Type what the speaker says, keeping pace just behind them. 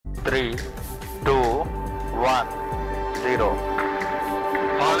3, 2, 1, 0.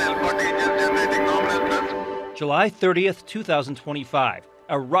 All Alpha engines generating nominal thrust. July 30th, 2025.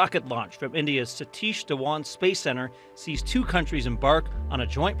 A rocket launch from India's Satish Dhawan Space Center sees two countries embark on a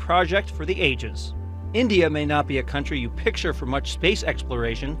joint project for the ages. India may not be a country you picture for much space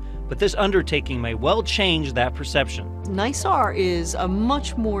exploration, but this undertaking may well change that perception. NISAR is a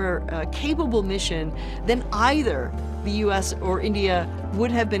much more capable mission than either the US or India would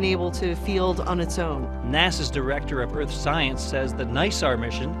have been able to field on its own. NASA's Director of Earth Science says the NISAR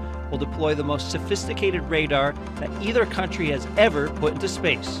mission will deploy the most sophisticated radar that either country has ever put into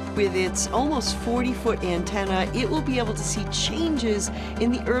space. With its almost 40-foot antenna, it will be able to see changes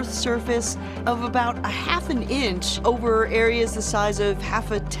in the Earth's surface of about a half an inch over areas the size of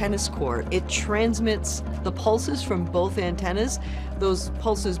half a tennis court. It transmits the pulses from both antennas. Those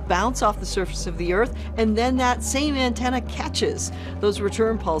pulses bounce off the surface of the Earth, and then that same antenna catches those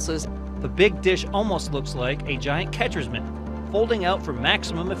return pulses. The big dish almost looks like a giant catcher's mitt, folding out for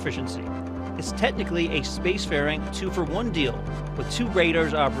maximum efficiency. It's technically a spacefaring 2-for-1 deal, with two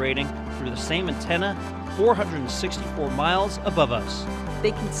radars operating through the same antenna 464 miles above us.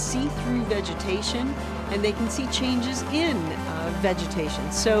 They can see through vegetation, and they can see changes in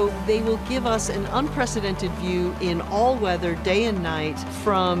vegetation. So they will give us an unprecedented view in all weather, day and night,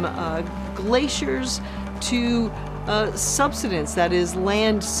 from glaciers to subsidence, that is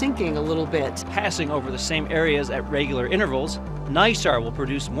land sinking a little bit. Passing over the same areas at regular intervals, NISAR will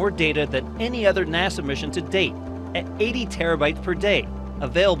produce more data than any other NASA mission to date, at 80 terabytes per day,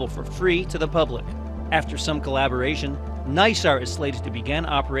 available for free to the public. After some collaboration, NISAR is slated to begin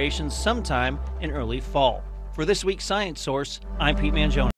operations sometime in early fall. For this week's Science Source, I'm Pete Mangione.